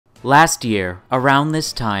Last year, around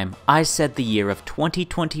this time, I said the year of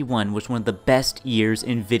 2021 was one of the best years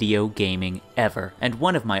in video gaming ever, and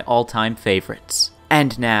one of my all-time favorites.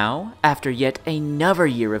 And now, after yet another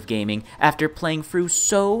year of gaming, after playing through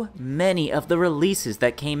so many of the releases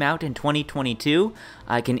that came out in 2022,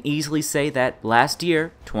 I can easily say that last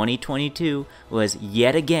year, 2022, was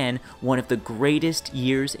yet again one of the greatest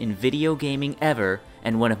years in video gaming ever,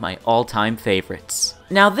 and one of my all-time favorites.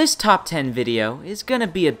 Now this top 10 video is gonna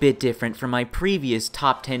be a bit different from my previous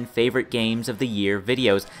top 10 favorite games of the year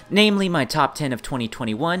videos, namely my top 10 of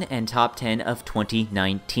 2021 and top 10 of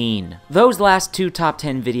 2019. Those last two top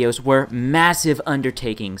 10 videos were massive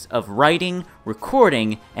undertakings of writing,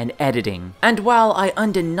 recording, and editing. And while I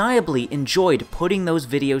undeniably enjoyed putting those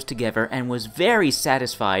videos together and was very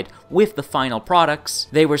satisfied with the final products,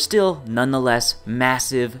 they were still nonetheless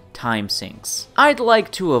massive time sinks. I'd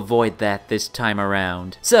like to avoid that this time around.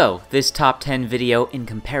 So, this top 10 video, in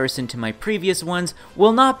comparison to my previous ones,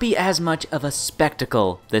 will not be as much of a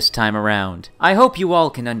spectacle this time around. I hope you all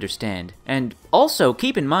can understand. And also,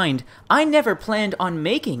 keep in mind, I never planned on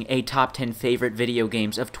making a top 10 favorite video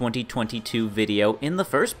games of 2022 video in the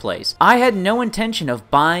first place. I had no intention of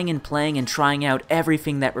buying and playing and trying out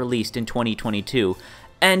everything that released in 2022,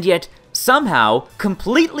 and yet, somehow,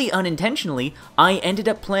 completely unintentionally, I ended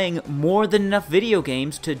up playing more than enough video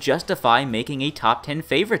games to justify making a top 10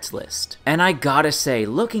 favorites list. And I gotta say,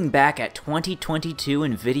 looking back at 2022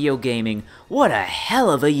 in video gaming, what a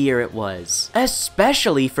hell of a year it was.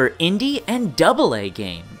 Especially for indie and AA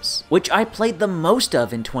games, which I played the most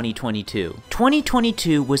of in 2022.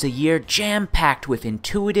 2022 was a year jam-packed with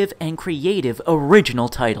intuitive and creative original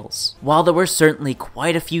titles. While there were certainly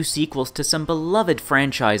quite a few sequels to some beloved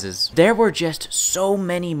franchises, there were just so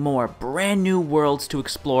many more brand new worlds to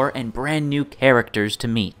explore and brand new characters to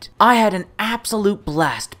meet. I had an absolute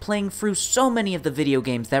blast playing through so many of the video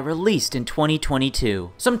games that released in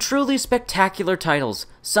 2022. Some truly spectacular titles,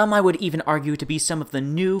 some I would even argue to be some of the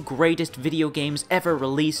new greatest video games ever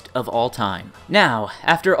released of all time. Now,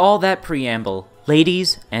 after all that preamble,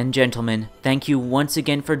 ladies and gentlemen, thank you once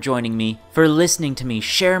again for joining me, for listening to me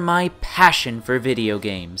share my passion for video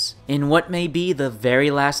games. In what may be the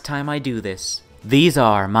very last time I do this, these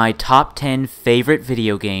are my top 10 favorite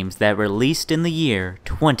video games that released in the year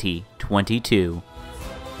 2022.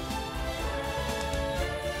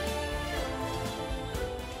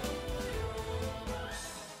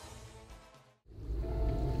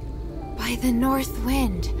 By the north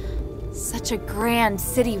wind, such a grand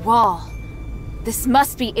city wall. This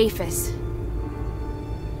must be Aphis.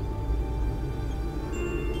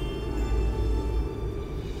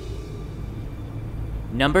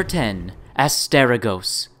 Number 10.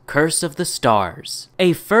 Asterigos, Curse of the Stars.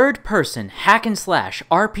 A third-person hack-and-slash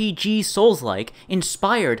RPG Souls-like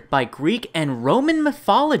inspired by Greek and Roman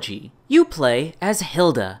mythology. You play as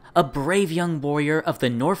Hilda, a brave young warrior of the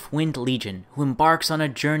Northwind Legion who embarks on a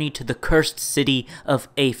journey to the cursed city of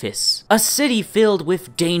Aphis. A city filled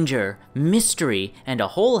with danger, mystery, and a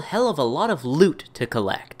whole hell of a lot of loot to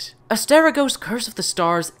collect. Asterigos Curse of the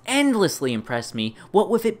Stars endlessly impressed me, what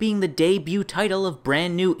with it being the debut title of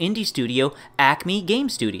brand new indie studio Acme Game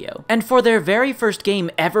Studio. And for their very first game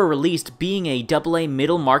ever released being a AA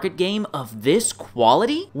middle market game of this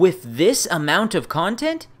quality, with this amount of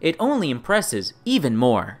content, it only impresses even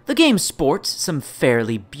more. The game sports some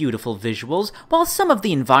fairly beautiful visuals, while some of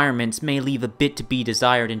the environments may leave a bit to be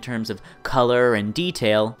desired in terms of color and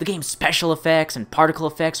detail. The game's special effects and particle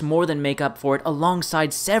effects more than make up for it,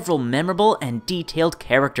 alongside several memorable and detailed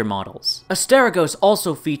character models. Asterigos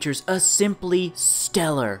also features a simply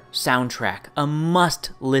stellar soundtrack, a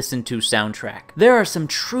must-listen-to soundtrack. There are some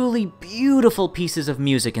truly beautiful pieces of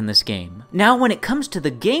music in this game. Now, when it comes to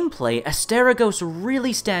the gameplay, Asterigos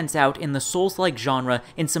really stands out in the Souls-like genre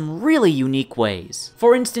in some really unique ways.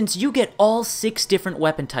 For instance, you get all 6 different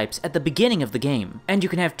weapon types at the beginning of the game, and you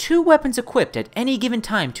can have 2 weapons equipped at any given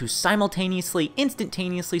time to simultaneously,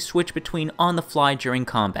 instantaneously switch between on the fly during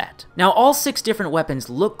combat. Now, all 6 different weapons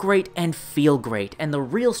look great and feel great, and the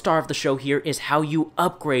real star of the show here is how you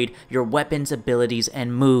upgrade your weapons, abilities,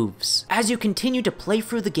 and moves. As you continue to play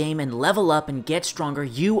through the game and level up and get stronger,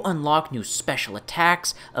 you unlock new special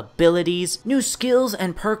attacks, abilities, new skills,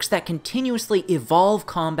 and perks that continuously evolve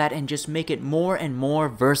combat and just make it more and more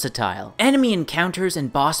versatile. Enemy encounters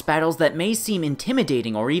and boss battles that may seem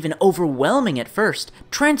intimidating or even overwhelming at first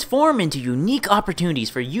transform into unique opportunities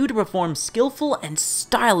for you to perform skillful and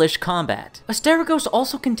stylish hellish combat. Asterigos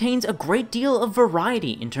also contains a great deal of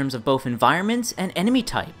variety in terms of both environments and enemy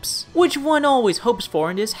types, which one always hopes for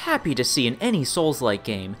and is happy to see in any Souls-like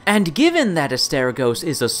game. And given that Asterigos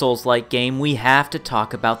is a Souls-like game, we have to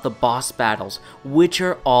talk about the boss battles, which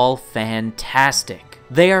are all fantastic.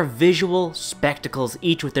 They are visual spectacles,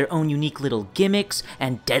 each with their own unique little gimmicks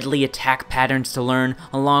and deadly attack patterns to learn,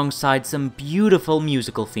 alongside some beautiful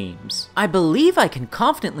musical themes. I believe I can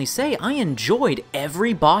confidently say I enjoyed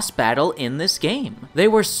every boss battle in this game. They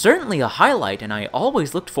were certainly a highlight, and I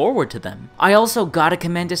always looked forward to them. I also gotta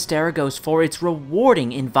commend Asterigos for its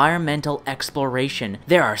rewarding environmental exploration.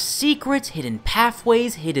 There are secrets, hidden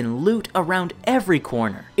pathways, hidden loot around every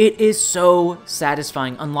corner. It is so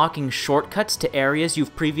satisfying unlocking shortcuts to areas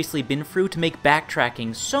you've previously been through to make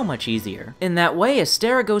backtracking so much easier. In that way,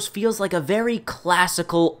 Asterigos feels like a very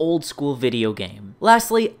classical, old-school video game.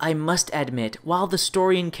 Lastly, I must admit, while the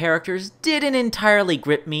story and characters didn't entirely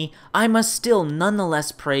grip me, I must still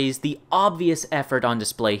nonetheless praise the obvious effort on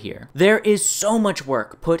display here. There is so much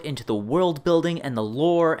work put into the world building and the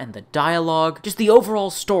lore and the dialogue, just the overall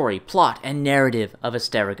story, plot, and narrative of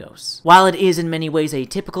Asterigos. While it is in many ways a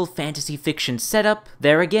typical fantasy fiction setup,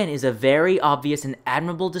 there again is a very obvious and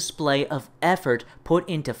admirable display of effort put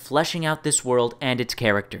into fleshing out this world and its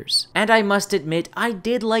characters. And I must admit, I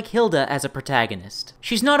did like Hilda as a protagonist.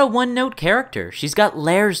 She's not a one-note character, she's got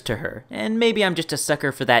layers to her, and maybe I'm just a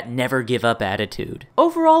sucker for that never-give-up attitude.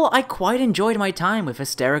 Overall, I quite enjoyed my time with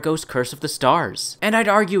Asterigos Curse of the Stars, and I'd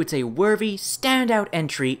argue it's a worthy, standout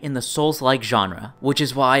entry in the Souls-like genre, which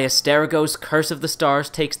is why Asterigos Curse of the Stars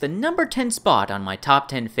takes the number 10 spot on my top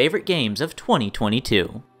 10 favorite games of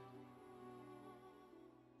 2022.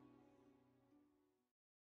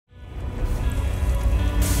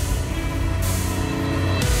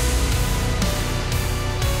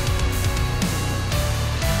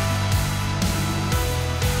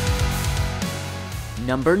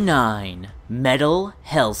 Number 9. Metal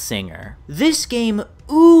Hellsinger. This game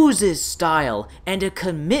oozes style and a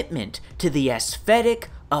commitment to the aesthetic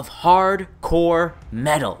of hardcore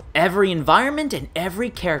metal. Every environment and every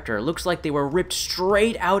character looks like they were ripped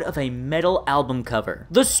straight out of a metal album cover.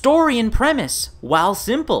 The story and premise, while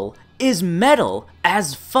simple, is metal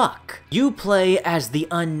as fuck. You play as the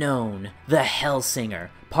Unknown, the Hellsinger,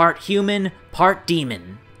 part human, part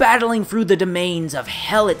demon, battling through the domains of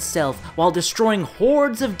hell itself while destroying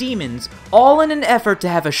hordes of demons, all in an effort to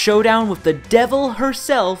have a showdown with the devil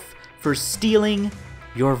herself for stealing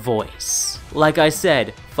your voice. Like I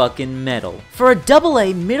said, fucking metal. For a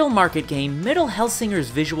AA middle market game, Metal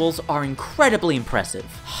Hellsinger's visuals are incredibly impressive.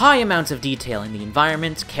 High amounts of detail in the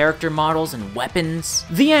environments, character models, and weapons.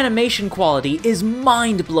 The animation quality is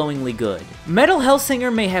mind-blowingly good. Metal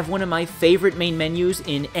Hellsinger may have one of my favorite main menus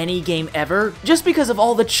in any game ever, just because of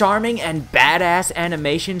all the charming and badass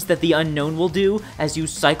animations that the Unknown will do as you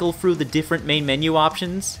cycle through the different main menu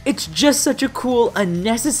options. It's just such a cool,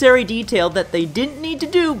 unnecessary detail that they didn't need to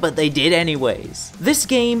do, but they did anyways. This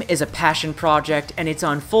game is a passion project, and it's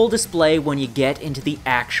on full display when you get into the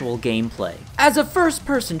actual gameplay. As a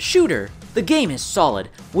first-person shooter, the game is solid,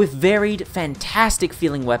 with varied, fantastic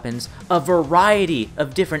feeling weapons, a variety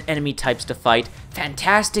of different enemy types to fight,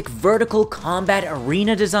 fantastic vertical combat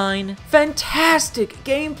arena design, fantastic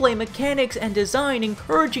gameplay mechanics and design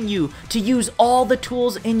encouraging you to use all the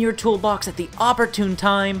tools in your toolbox at the opportune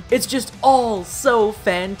time. It's just all so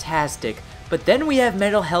fantastic. But then we have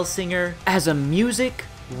Metal Hellsinger as a music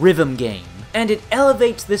rhythm game, and it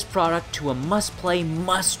elevates this product to a must-play,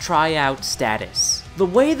 must-try-out status. The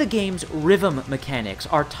way the game's rhythm mechanics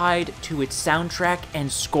are tied to its soundtrack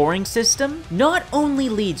and scoring system not only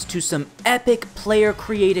leads to some epic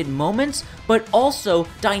player-created moments, but also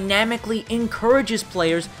dynamically encourages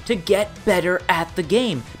players to get better at the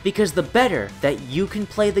game, because the better that you can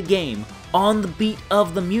play the game on the beat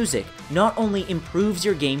of the music not only improves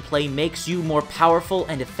your gameplay, makes you more powerful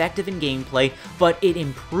and effective in gameplay, but it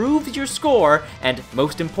improves your score, and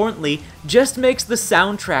most importantly, just makes the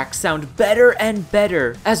soundtrack sound better and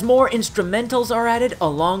better, as more instrumentals are added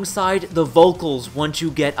alongside the vocals once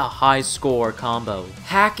you get a high score combo.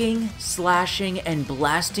 Hacking, slashing, and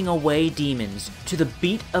blasting away demons to the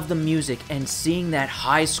beat of the music and seeing that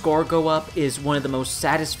high score go up is one of the most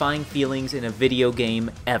satisfying feelings in a video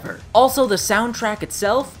game ever. Also, the soundtrack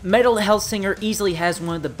itself, Metal Hellsinger easily has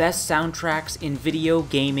one of the best soundtracks in video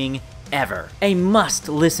gaming ever. A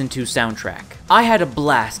must-listen-to soundtrack. I had a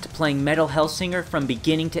blast playing Metal Hellsinger from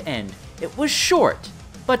beginning to end. It was short,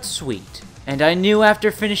 but sweet. And I knew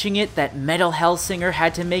after finishing it that Metal Hellsinger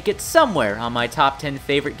had to make it somewhere on my top 10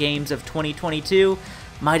 favorite games of 2022.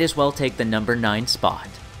 Might as well take the number 9 spot.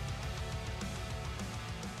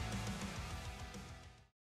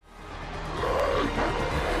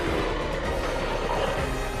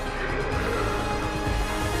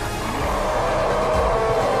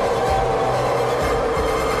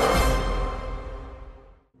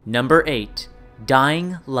 Number 8.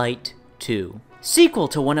 Dying Light 2. Sequel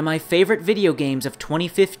to one of my favorite video games of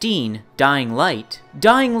 2015, Dying Light.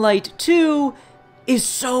 Dying Light 2 is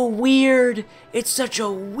so weird. It's such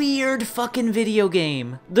a weird fucking video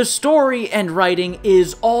game. The story and writing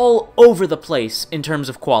is all over the place in terms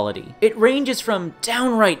of quality. It ranges from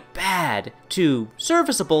downright bad to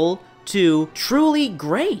serviceable to truly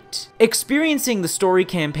great. Experiencing the story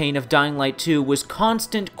campaign of Dying Light 2 was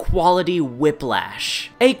constant quality whiplash.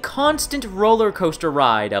 A constant roller coaster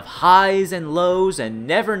ride of highs and lows and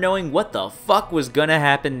never knowing what the fuck was gonna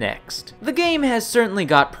happen next. The game has certainly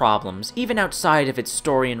got problems, even outside of its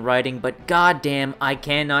story and writing, but goddamn, I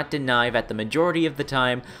cannot deny that the majority of the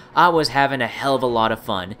time, I was having a hell of a lot of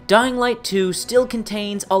fun. Dying Light 2 still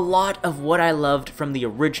contains a lot of what I loved from the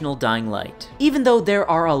original Dying Light. Even though there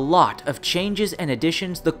are a lot of changes and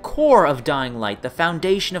additions, the core of Dying Light, the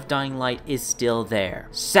foundation of Dying Light, is still there.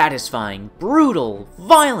 Satisfying, brutal,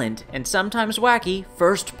 violent, and sometimes wacky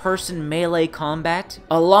first-person melee combat,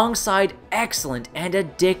 alongside excellent and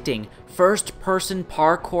addicting first-person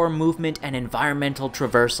parkour movement and environmental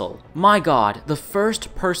traversal. My god, the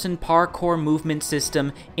first-person parkour movement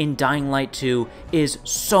system in Dying Light 2 is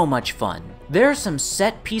so much fun. There are some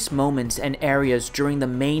set-piece moments and areas during the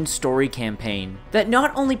main story campaign that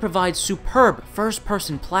not only provide superb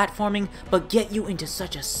first-person platforming, but get you into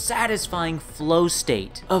such a satisfying flow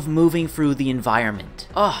state of moving through the environment.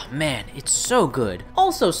 Oh man, it's so good.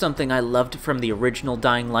 Also, something I loved from the original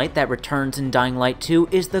Dying Light that returns in Dying Light 2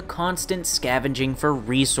 is the constant scavenging for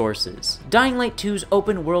resources. Dying Light 2's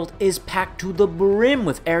open world is packed to the brim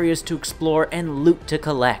with areas to explore and loot to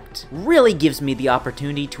collect. Really gives me the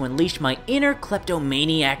opportunity to unleash my inner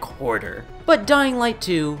kleptomaniac hoarder. But Dying Light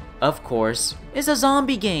 2, of course, is a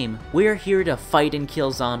zombie game. We're here to fight and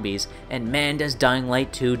kill zombies, and man does Dying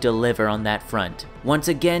Light 2 deliver on that front. Once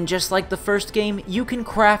again, just like the first game, you can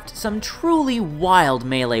craft some truly wild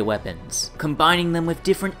melee weapons, combining them with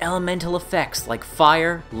different elemental effects like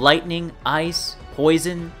fire, lightning, ice,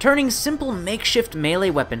 poison, turning simple makeshift melee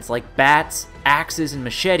weapons like bats, axes, and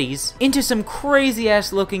machetes into some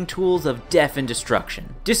crazy-ass looking tools of death and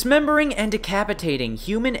destruction. Dismembering and decapitating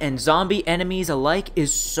human and zombie enemies alike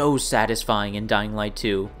is so satisfying in Dying Light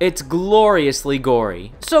 2. It's gloriously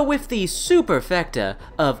gory. So with the superfecta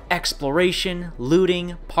of exploration,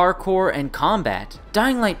 looting, parkour, and combat,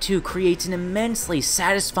 Dying Light 2 creates an immensely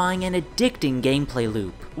satisfying and addicting gameplay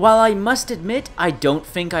loop. While I must admit I don't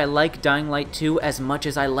think I like Dying Light 2 as much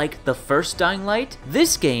as I like the first Dying Light,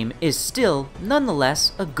 this game is still,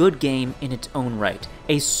 nonetheless, a good game in its own right.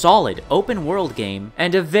 A solid open world game,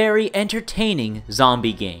 and a very entertaining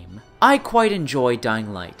zombie game. I quite enjoy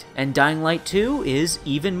Dying Light, and Dying Light 2 is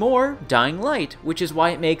even more Dying Light, which is why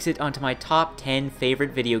it makes it onto my top 10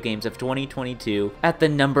 favorite video games of 2022 at the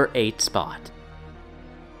number 8 spot.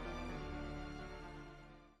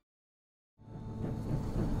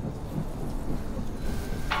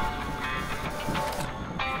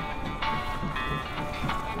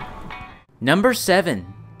 Number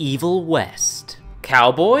 7. Evil West.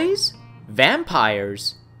 Cowboys?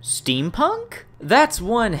 Vampires? Steampunk? That's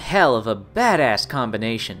one hell of a badass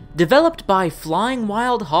combination. Developed by Flying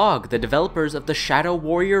Wild Hog, the developers of the Shadow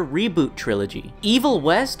Warrior reboot trilogy, Evil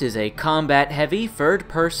West is a combat-heavy,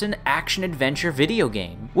 third-person action-adventure video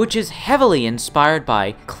game, which is heavily inspired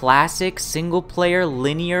by classic single-player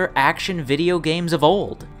linear action video games of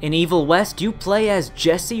old. In Evil West, you play as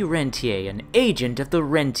Jesse Rentier, an agent of the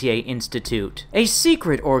Rentier Institute, a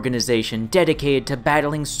secret organization dedicated to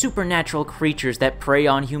battling supernatural creatures that prey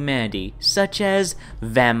on humanity, such as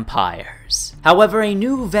vampires. However, a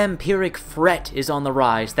new vampiric threat is on the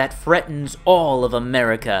rise that threatens all of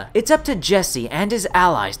America. It's up to Jesse and his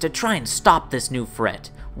allies to try and stop this new threat,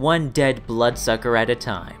 one dead bloodsucker at a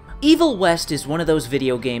time. Evil West is one of those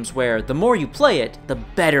video games where the more you play it, the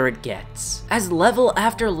better it gets. As level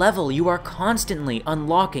after level, you are constantly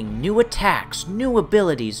unlocking new attacks, new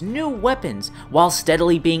abilities, new weapons, while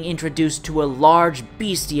steadily being introduced to a large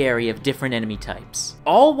bestiary of different enemy types,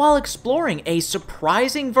 all while exploring a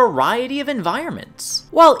surprising variety of environments.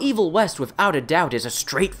 While Evil West without a doubt is a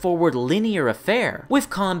straightforward linear affair,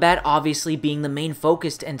 with combat obviously being the main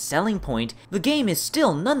focus and selling point, the game is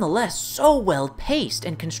still nonetheless so well paced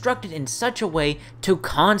and constructed in such a way to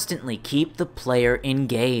constantly keep the player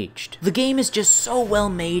engaged. The game is just so well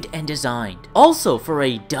made and designed. Also, for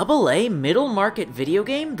a AA middle market video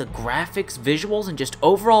game, the graphics, visuals, and just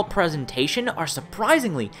overall presentation are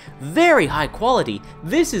surprisingly very high quality.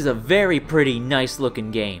 This is a very pretty, nice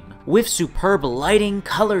looking game. with superb lighting,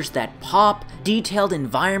 colors that pop, detailed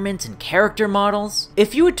environments and character models.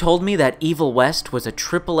 If you had told me that Evil West was a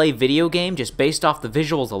AAA video game just based off the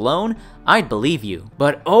visuals alone, I'd believe you.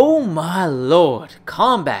 But oh my lord,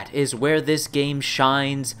 combat is where this game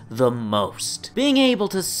shines the most. Being able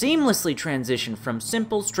to seamlessly transition from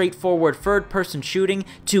simple, straightforward third-person shooting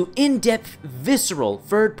to in-depth, visceral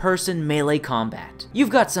third-person melee combat.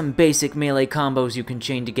 You've got some basic melee combos you can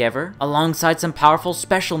chain together, alongside some powerful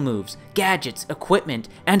special moves, gadgets, equipment,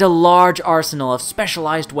 and a large arsenal of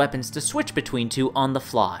specialized weapons to switch between to on the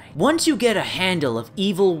fly. Once you get a handle of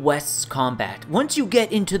Evil West's combat, once you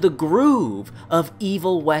get into the groove of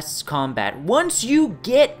Evil West's combat, once you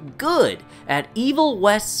get good at Evil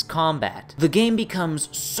West's combat, the game becomes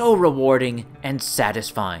so rewarding and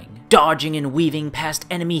satisfying. Dodging and weaving past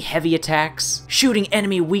enemy heavy attacks, shooting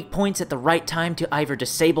enemy weak points at the right time to either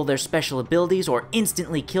disable their special abilities or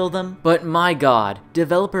instantly kill them. But my god,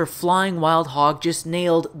 developer Flying Wild Hog just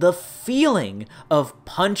nailed the feeling of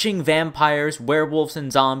punching vampires, werewolves, and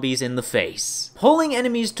zombies in the face. Pulling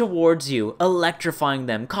enemies towards you, electrifying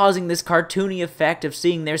them, causing this cartoony effect of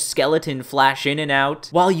seeing their skeleton flash in and out,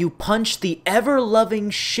 while you punch the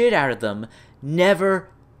ever-loving shit out of them, never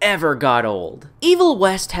ever got old. Evil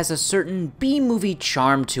West has a certain B-movie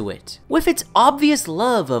charm to it, with its obvious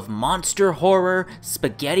love of monster horror,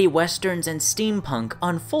 spaghetti westerns, and steampunk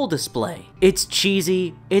on full display. It's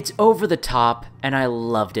cheesy, it's over the top, and I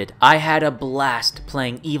loved it. I had a blast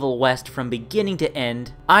playing Evil West from beginning to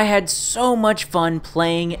end. I had so much fun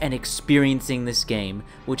playing and experiencing this game,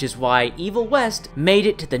 which is why Evil West made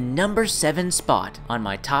it to the number 7 spot on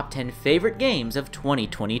my top 10 favorite games of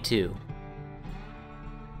 2022.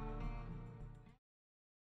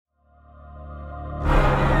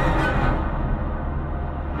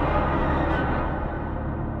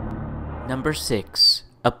 Number 6.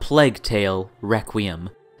 A Plague Tale: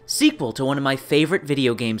 Requiem. Sequel to one of my favorite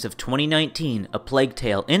video games of 2019, A Plague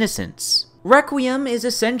Tale: Innocence. Requiem is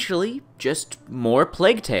essentially just more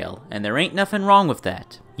Plague Tale, and there ain't nothing wrong with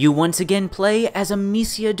that. You once again play as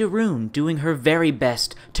Amicia de Rune, doing her very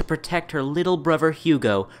best to protect her little brother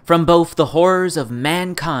Hugo from both the horrors of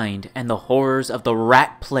mankind and the horrors of the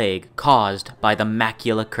rat plague caused by the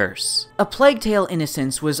Macula Curse. A Plague Tale: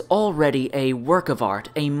 Innocence was already a work of art,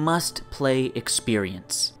 a must-play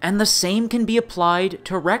experience. And the same can be applied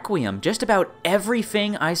to Requiem. Just about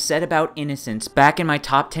everything I said about Innocence back in my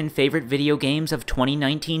top 10 favorite video games of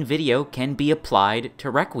 2019 video can be applied to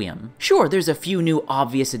Requiem. Sure, there's a few new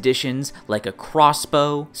obvious additions, like a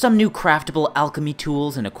crossbow, some new craftable alchemy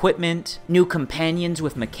tools and equipment, new companions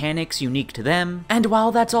with mechanics unique to them, and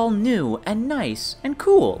while that's all new and nice and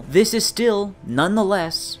cool, this is still,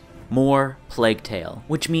 nonetheless, more Plague Tale,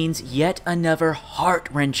 which means yet another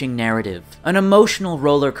heart-wrenching narrative, an emotional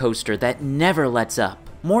roller coaster that never lets up.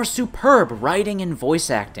 More superb writing and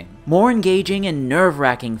voice acting, more engaging and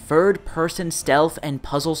nerve-wracking third-person stealth and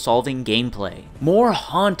puzzle-solving gameplay, more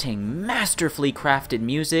haunting, masterfully crafted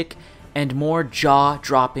music, and more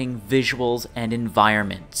jaw-dropping visuals and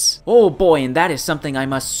environments. Oh boy, and that is something I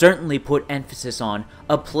must certainly put emphasis on.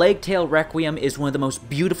 A Plague Tale: Requiem is one of the most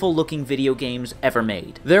beautiful looking video games ever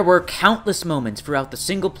made. There were countless moments throughout the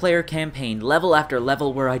single-player campaign, level after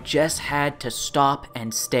level, where I just had to stop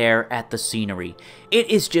and stare at the scenery. It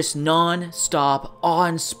is just non-stop,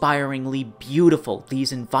 awe-inspiringly beautiful,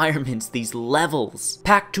 these environments, these levels,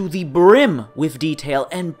 packed to the brim with detail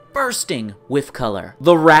and bursting with color.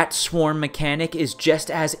 The rat swarm mechanic is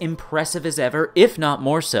just as impressive as ever, if not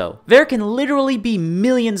more so. There can literally be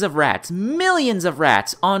millions of rats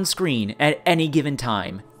on screen at any given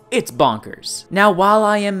time. It's bonkers. Now, while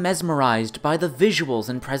I am mesmerized by the visuals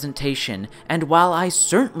and presentation, and while I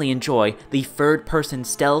certainly enjoy the third-person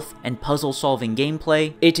stealth and puzzle-solving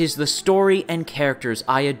gameplay, it is the story and characters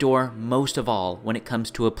I adore most of all when it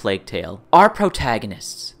comes to A Plague Tale. Our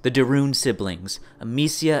protagonists, the de Rune siblings,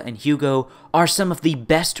 Amicia and Hugo, are some of the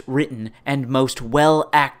best written and most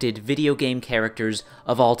well-acted video game characters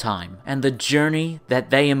of all time, and the journey that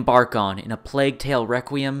they embark on in A Plague Tale: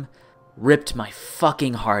 Requiem ripped my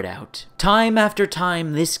fucking heart out. Time after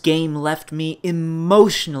time, this game left me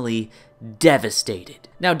emotionally devastated.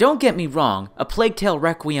 Now, don't get me wrong, A Plague Tale: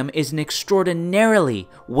 Requiem is an extraordinarily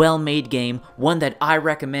well-made game, one that I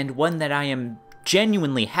recommend, one that I am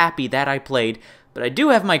genuinely happy that I played, but I do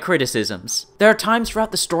have my criticisms. There are times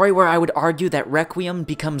throughout the story where I would argue that Requiem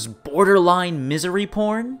becomes borderline misery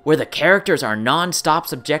porn, where the characters are non-stop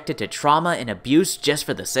subjected to trauma and abuse just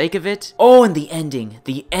for the sake of it. Oh, and the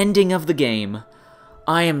ending of the game.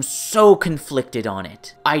 I am so conflicted on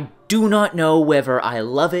it. I do not know whether I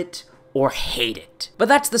love it or hate it. But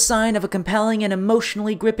that's the sign of a compelling and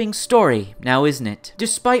emotionally gripping story, now isn't it?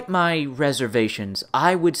 Despite my reservations,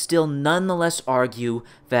 I would still nonetheless argue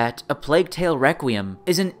that A Plague Tale Requiem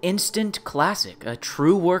is an instant classic, a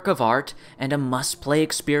true work of art, and a must-play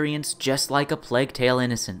experience just like A Plague Tale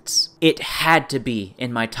Innocence. It had to be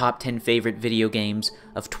in my top 10 favorite video games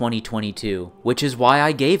of 2022, which is why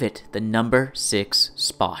I gave it the number 6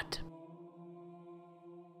 spot.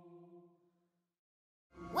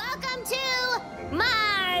 Welcome to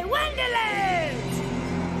my Wonderland!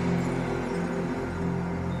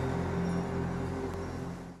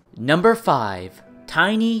 Number 5.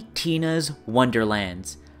 Tiny Tina's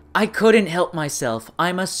Wonderlands. I couldn't help myself,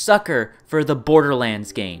 I'm a sucker for the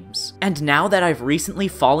Borderlands games. And now that I've recently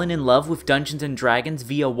fallen in love with Dungeons & Dragons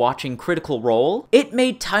via watching Critical Role, it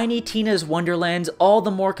made Tiny Tina's Wonderlands all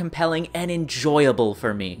the more compelling and enjoyable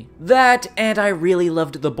for me. That, and I really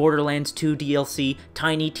loved the Borderlands 2 DLC,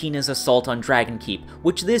 Tiny Tina's Assault on Dragonkeep,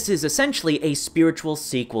 which this is essentially a spiritual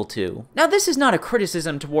sequel to. Now this is not a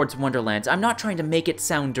criticism towards Wonderlands, I'm not trying to make it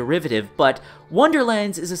sound derivative, but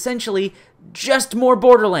Wonderlands is essentially just more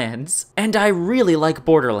Borderlands, and I really like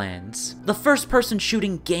Borderlands. The first-person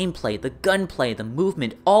shooting gameplay, the gunplay, the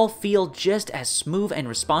movement all feel just as smooth and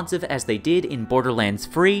responsive as they did in Borderlands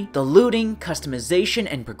Free. The looting, customization,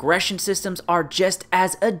 and progression systems are just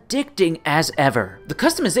as addicting as ever. The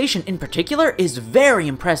customization in particular is very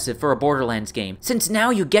impressive for a Borderlands game, since now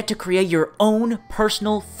you get to create your own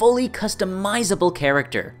personal, fully customizable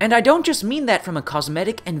character. And I don't just mean that from a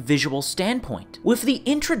cosmetic and visual standpoint. With the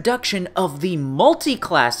introduction of the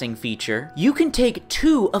multi-classing feature, you can take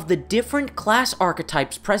 2 of the different class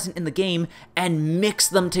archetypes present in the game and mix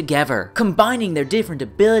them together, combining their different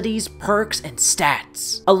abilities, perks, and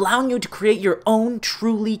stats, allowing you to create your own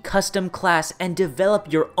truly custom class and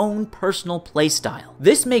develop your own personal playstyle.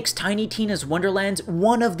 This makes Tiny Tina's Wonderlands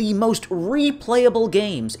one of the most replayable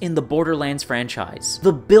games in the Borderlands franchise.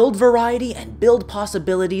 The build variety and build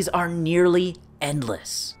possibilities are nearly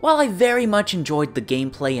endless. While I very much enjoyed the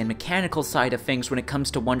gameplay and mechanical side of things when it comes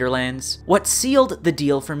to Wonderlands, what sealed the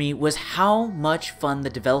deal for me was how much fun the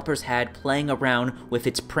developers had playing around with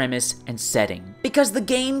its premise and setting. Because the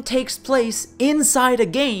game takes place inside a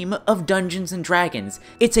game of Dungeons & Dragons.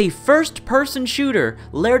 It's a first-person shooter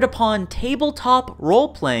layered upon tabletop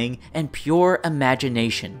role-playing and pure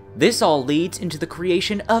imagination. This all leads into the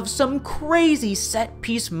creation of some crazy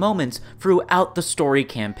set-piece moments throughout the story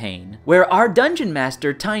campaign, where our Dungeon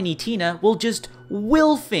Master, Tiny Tina, will just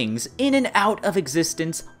will things in and out of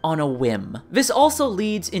existence on a whim. This also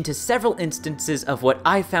leads into several instances of what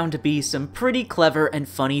I found to be some pretty clever and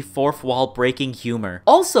funny fourth wall breaking humor.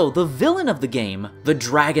 Also, the villain of the game, the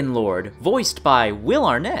Dragon Lord, voiced by Will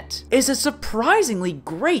Arnett, is a surprisingly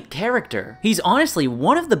great character. He's honestly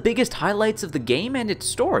one of the biggest highlights of the game and its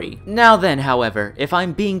story. Now then, however, if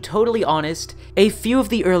I'm being totally honest, a few of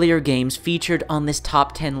the earlier games featured on this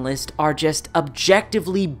top 10 list are just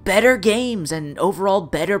objectively better games and overall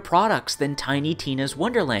better products than Tiny Tina's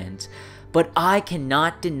Wonderlands. But I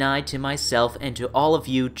cannot deny to myself and to all of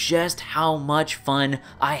you just how much fun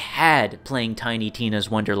I had playing Tiny Tina's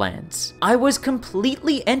Wonderlands. I was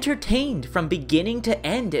completely entertained from beginning to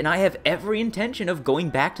end, and I have every intention of going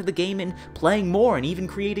back to the game and playing more and even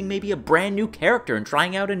creating maybe a brand new character and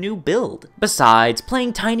trying out a new build. Besides,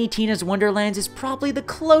 playing Tiny Tina's Wonderlands is probably the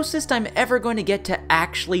closest I'm ever going to get to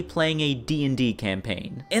actually playing a D&D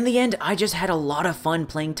campaign. In the end, I just had a lot of fun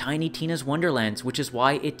playing Tiny Tina's Wonderlands, which is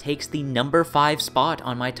why it takes the number 5 spot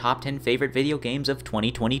on my top 10 favorite video games of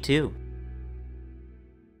 2022.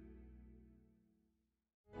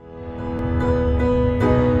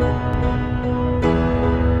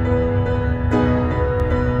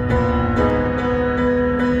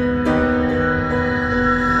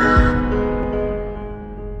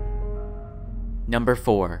 Number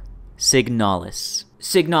 4. Signalis.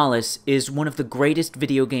 Signalis is one of the greatest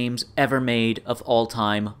video games ever made of all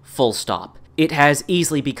time, full stop. It has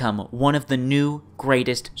easily become one of the new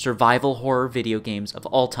greatest survival horror video games of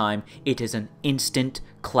all time. It is an instant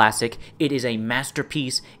classic. It is a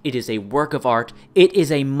masterpiece. It is a work of art. It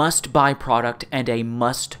is a must-buy product and a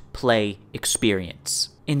must-play experience.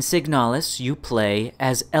 In Signalis, you play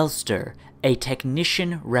as Elster, a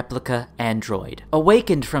technician replica android.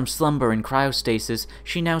 Awakened from slumber and cryostasis,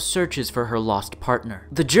 she now searches for her lost partner.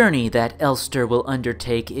 The journey that Elster will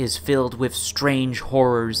undertake is filled with strange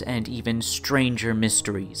horrors and even stranger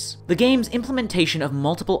mysteries. The game's implementation of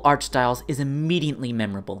multiple art styles is immediately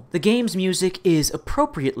memorable. The game's music is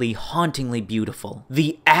appropriately hauntingly beautiful.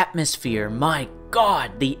 The atmosphere, my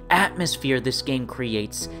god, the atmosphere this game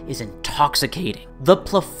creates is intoxicating. The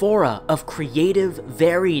plethora of creative,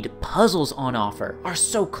 varied puzzles on offer are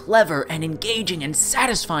so clever and engaging and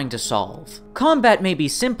satisfying to solve. Combat may be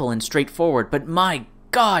simple and straightforward, but my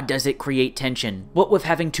god, does it create tension, what with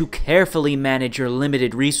having to carefully manage your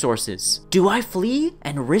limited resources. Do I flee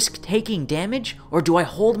and risk taking damage, or do I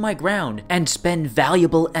hold my ground and spend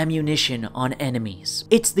valuable ammunition on enemies?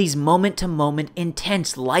 It's these moment-to-moment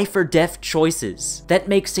intense life or death choices that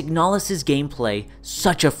make Signalis' gameplay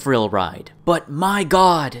such a thrill ride. But my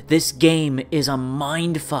god, this game is a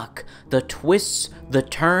mindfuck. The twists, the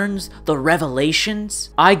turns, the revelations,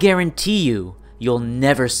 I guarantee you'll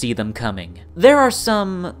never see them coming. There are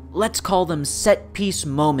some, let's call them set-piece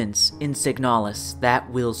moments in Signalis that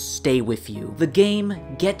will stay with you. The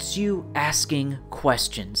game gets you asking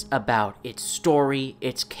questions about its story,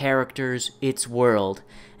 its characters, its world,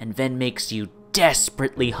 and then makes you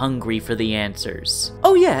desperately hungry for the answers.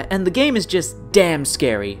 Oh yeah, and the game is just damn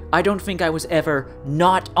scary. I don't think I was ever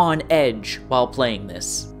not on edge while playing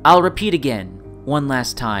this. I'll repeat again, one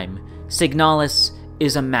last time. Signalis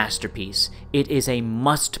is a masterpiece. It is a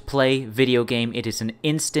must-play video game. It is an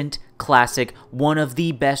instant classic, one of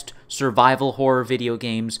the best survival horror video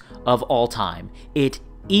games of all time. It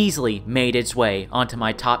easily made its way onto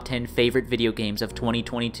my top 10 favorite video games of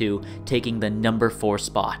 2022, taking the number 4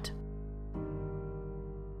 spot.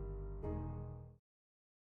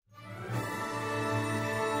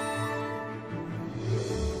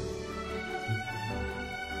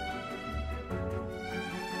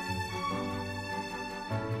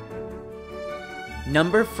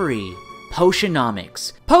 Number 3.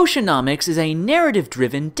 Potionomics. Potionomics is a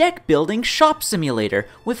narrative-driven deck-building shop simulator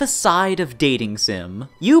with a side of dating sim.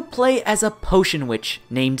 You play as a potion witch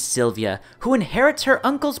named Sylvia, who inherits her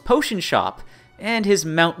uncle's potion shop and his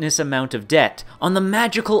mountainous amount of debt on the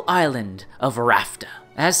magical island of Rafta.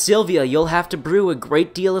 As Sylvia, you'll have to brew a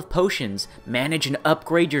great deal of potions, manage and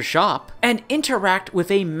upgrade your shop, and interact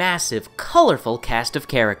with a massive, colorful cast of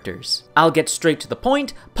characters. I'll get straight to the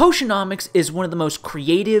point. Potionomics is one of the most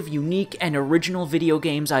creative, unique, and original video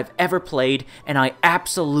games I've ever played, and I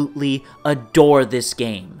absolutely adore this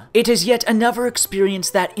game. It is yet another experience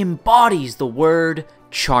that embodies the word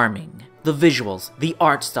charming. The visuals, the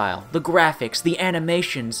art style, the graphics, the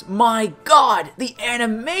animations, my god, the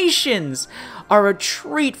animations are a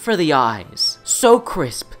treat for the eyes. So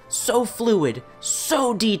crisp, so fluid,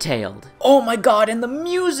 so detailed. Oh my god, and the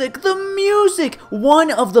music!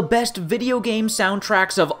 One of the best video game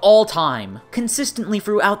soundtracks of all time. Consistently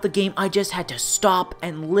throughout the game, I just had to stop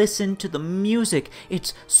and listen to the music.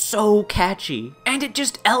 It's so catchy. And it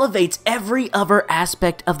just elevates every other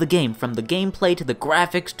aspect of the game, from the gameplay to the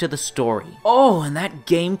graphics to the story. Oh, and that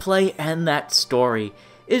gameplay and that story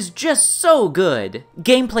is just so good.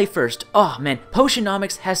 Gameplay first. Oh man,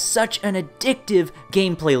 Potionomics has such an addictive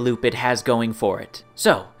gameplay loop it has going for it.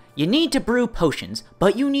 So, you need to brew potions,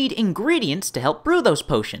 but you need ingredients to help brew those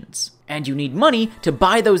potions. And you need money to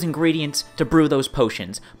buy those ingredients to brew those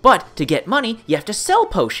potions. But to get money, you have to sell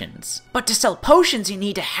potions. But to sell potions, you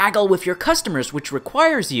need to haggle with your customers, which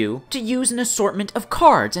requires you to use an assortment of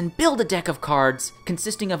cards and build a deck of cards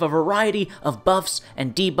consisting of a variety of buffs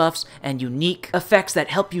and debuffs and unique effects that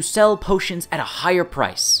help you sell potions at a higher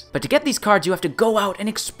price. But to get these cards, you have to go out and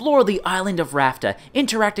explore the island of Rafta,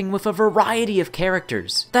 interacting with a variety of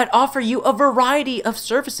characters that offer you a variety of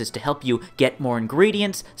services to help you get more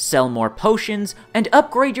ingredients, sell more potions, and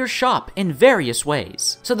upgrade your shop in various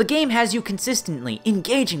ways. So the game has you consistently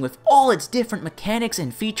engaging with all its different mechanics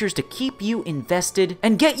and features to keep you invested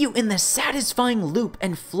and get you in the satisfying loop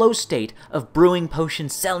and flow state of brewing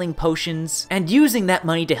potions, selling potions, and using that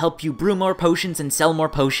money to help you brew more potions and sell more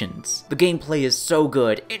potions. The gameplay is so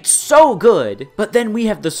good. It's so good! But then we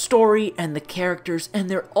have the story and the characters, and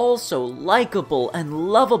they're all so likable and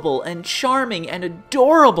lovable and charming and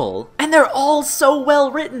adorable. And they're all so well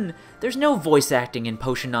written. There's no voice acting in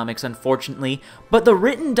Potionomics, unfortunately, but the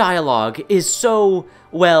written dialogue is so,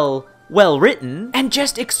 well written, and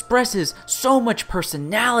just expresses so much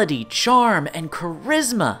personality, charm, and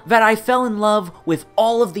charisma that I fell in love with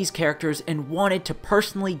all of these characters and wanted to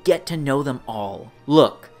personally get to know them all.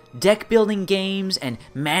 Look, deck building games and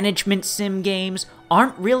management sim games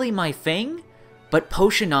aren't really my thing, but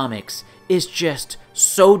Potionomics is just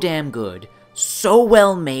so damn good, So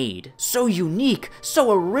well made, so unique,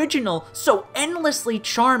 so original, so endlessly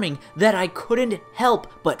charming that I couldn't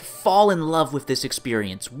help but fall in love with this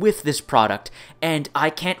experience, with this product, and I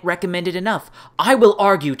can't recommend it enough. I will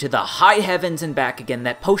argue to the high heavens and back again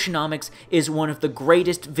that Potionomics is one of the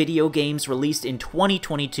greatest video games released in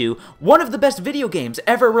 2022, one of the best video games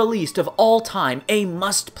ever released of all time, a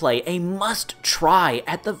must-play, a must-try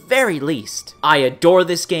at the very least. I adore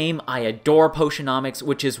this game, I adore Potionomics,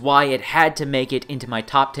 which is why it had to make it into my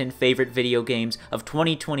top 10 favorite video games of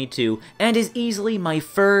 2022, and is easily my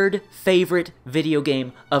third favorite video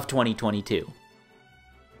game of 2022.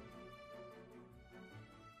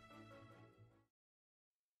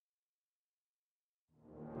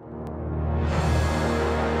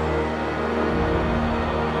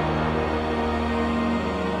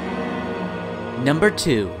 Number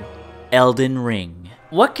 2, Elden Ring.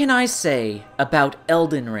 What can I say about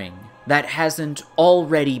Elden Ring that hasn't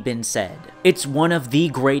already been said? It's one of the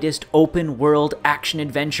greatest open-world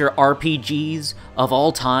action-adventure RPGs of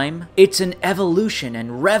all time. It's an evolution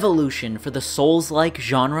and revolution for the Souls-like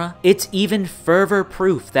genre. It's even further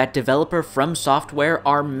proof that developer From Software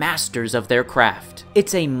are masters of their craft.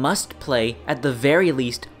 It's a must-play, at the very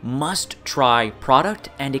least, must-try product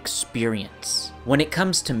and experience. When it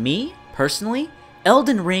comes to me, personally,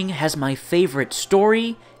 Elden Ring has my favorite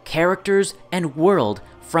story, characters, and world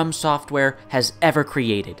From Software has ever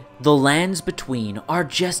created. The lands between are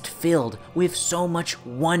just filled with so much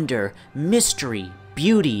wonder, mystery,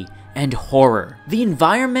 beauty, and horror. The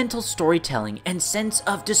environmental storytelling and sense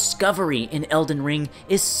of discovery in Elden Ring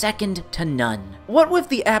is second to none. What with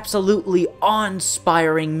the absolutely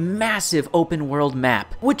awe-inspiring, massive open-world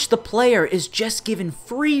map, which the player is just given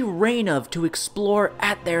free reign of to explore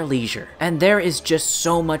at their leisure. And there is just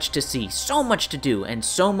so much to see, so much to do, and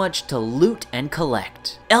so much to loot and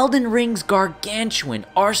collect. Elden Ring's gargantuan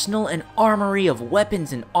arsenal and armory of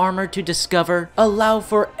weapons and armor to discover allow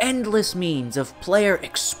for endless means of player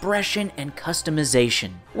expression and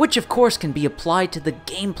customization, which of course can be applied to the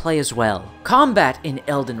gameplay as well. Combat in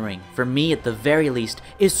Elden Ring, for me at the very least,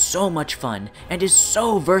 is so much fun and is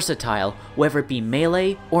so versatile, whether it be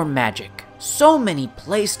melee or magic. So many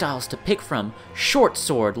playstyles to pick from: short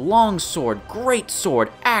sword, long sword, great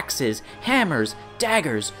sword, axes, hammers,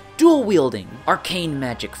 daggers, dual wielding, arcane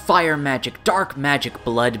magic, fire magic, dark magic,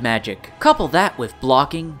 blood magic. Couple that with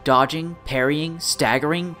blocking, dodging, parrying,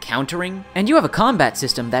 staggering, countering, and you have a combat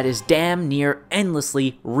system that is damn near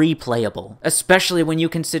endlessly replayable, especially when you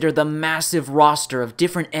consider the massive roster of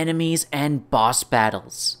different enemies and boss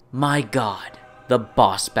battles. My god, the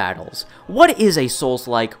boss battles. What is a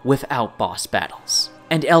Souls-like without boss battles?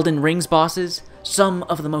 And Elden Ring's bosses? Some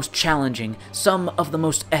of the most challenging, some of the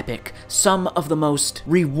most epic, some of the most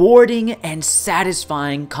rewarding and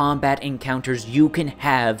satisfying combat encounters you can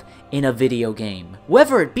have in a video game.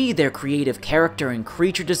 Whether it be their creative character and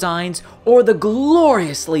creature designs, or the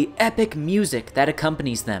gloriously epic music that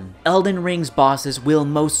accompanies them, Elden Ring's bosses will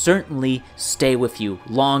most certainly stay with you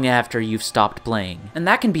long after you've stopped playing. And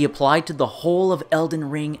that can be applied to the whole of Elden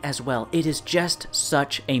Ring as well. It is just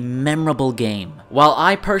such a memorable game. While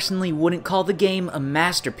I personally wouldn't call the game a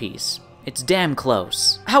masterpiece, it's damn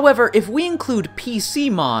close. However, if we include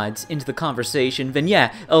PC mods into the conversation, then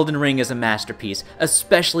yeah, Elden Ring is a masterpiece,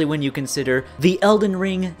 especially when you consider the Elden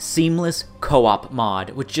Ring Seamless Co-op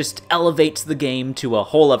mod, which just elevates the game to a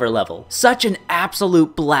whole other level. Such an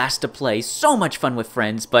absolute blast to play, so much fun with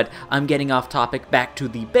friends, but I'm getting off topic. Back to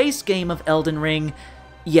the base game of Elden Ring.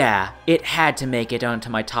 Yeah, it had to make it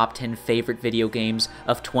onto my top 10 favorite video games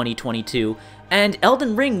of 2022, and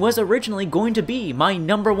Elden Ring was originally going to be my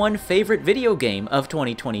 #1 favorite video game of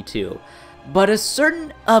 2022. But a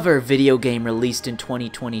certain other video game released in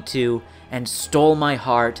 2022 and stole my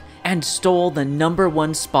heart and stole the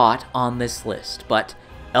 #1 spot on this list. But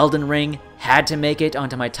Elden Ring had to make it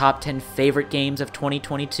onto my top 10 favorite games of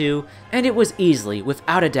 2022, and it was easily,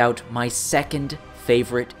 without a doubt, my second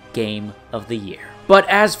favorite game of the year. But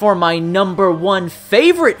as for my #1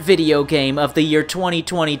 favorite video game of the year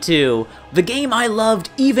 2022, the game I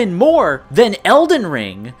loved even more than Elden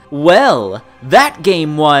Ring, well, that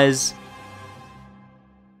game was...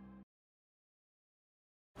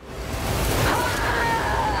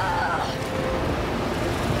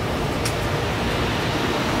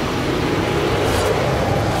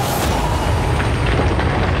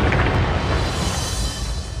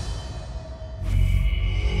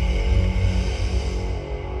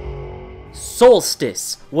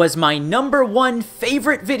 Solstice was my #1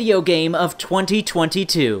 favorite video game of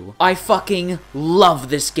 2022. I fucking love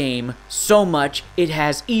this game so much, it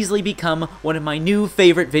has easily become one of my new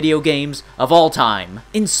favorite video games of all time.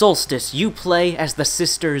 In Solstice, you play as the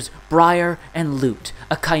sisters Briar and Lute,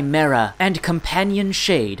 a chimera and companion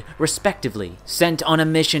Shade, respectively, sent on a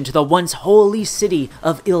mission to the once holy city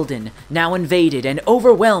of Ilden, now invaded and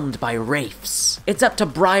overwhelmed by wraiths. It's up to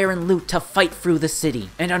Briar and Lute to fight through the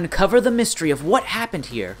city and uncover the mystery of what happened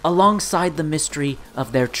here, alongside the mystery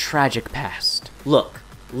of their tragic past. Look,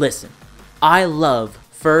 listen, I love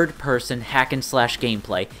third-person hack-and-slash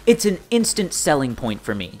gameplay. It's an instant selling point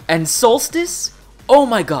for me. And Solstice? Oh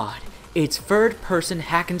my god, its third-person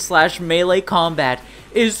hack-and-slash melee combat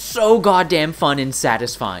is so goddamn fun and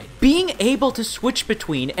satisfying. Being able to switch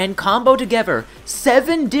between and combo together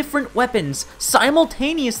 7 different weapons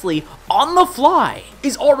simultaneously on the fly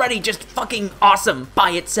is already just fucking awesome by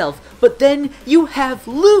itself, but then you have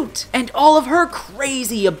Lute and all of her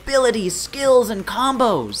crazy abilities, skills, and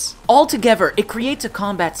combos. Altogether, it creates a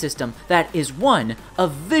combat system that is 1, a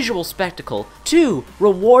visual spectacle, 2,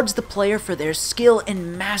 rewards the player for their skill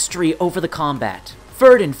and mastery over the combat.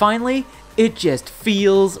 Third and finally, it just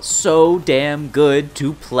feels so damn good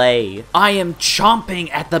to play. I am chomping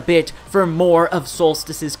at the bit for more of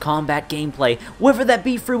Solstice's combat gameplay, whether that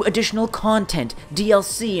be through additional content,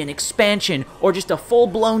 DLC, and expansion, or just a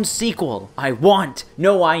full-blown sequel.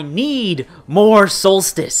 I need more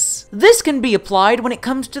Solstice. This can be applied when it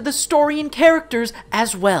comes to the story and characters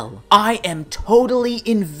as well. I am totally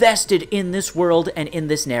invested in this world and in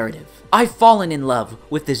this narrative. I've fallen in love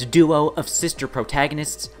with this duo of sister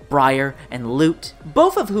protagonists, Briar and Lute,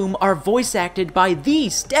 both of whom are voice acted by the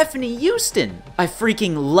Stephanie Houston. I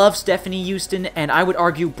freaking love Stephanie Houston, and I would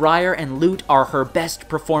argue Briar and Lute are her best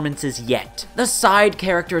performances yet. The side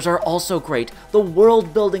characters are also great. The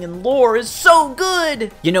world building and lore is so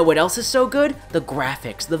good! You know what else is so good? The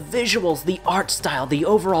graphics, the visuals, the art style, the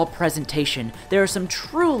overall presentation. There are some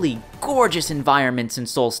truly gorgeous environments in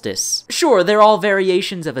Solstice. Sure, they're all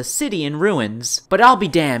variations of a city in ruins, but I'll be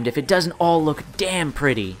damned if it doesn't all look damn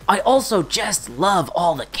pretty. I also just love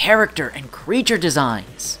all the character and creature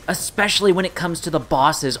designs, especially when it comes to the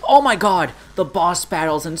bosses. Oh my god, the boss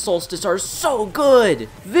battles in Solstice are so good!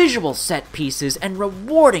 Visual set pieces and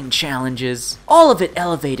rewarding challenges. All of it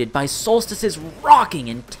elevated by Solstice's rocking,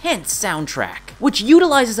 intense soundtrack, which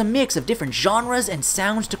utilizes a mix of different genres and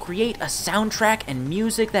sounds to create a soundtrack and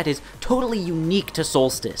music that is totally unique to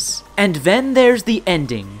Solstice. And then there's the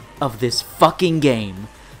ending of this fucking game.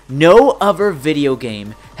 No other video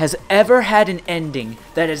game has ever had an ending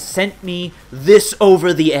that has sent me this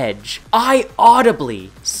over the edge. I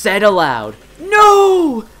audibly said aloud,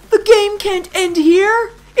 "No! The game can't end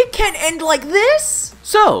here! It can't end like this!"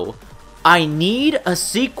 So, I need a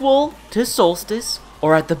sequel to Solstice,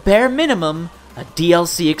 or at the bare minimum, a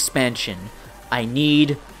DLC expansion. I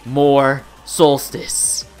need more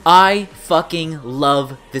Solstice. I fucking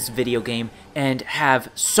love this video game and have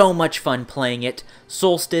so much fun playing it.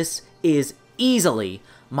 Solstice is easily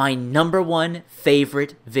my #1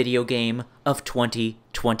 favorite video game of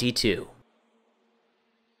 2022.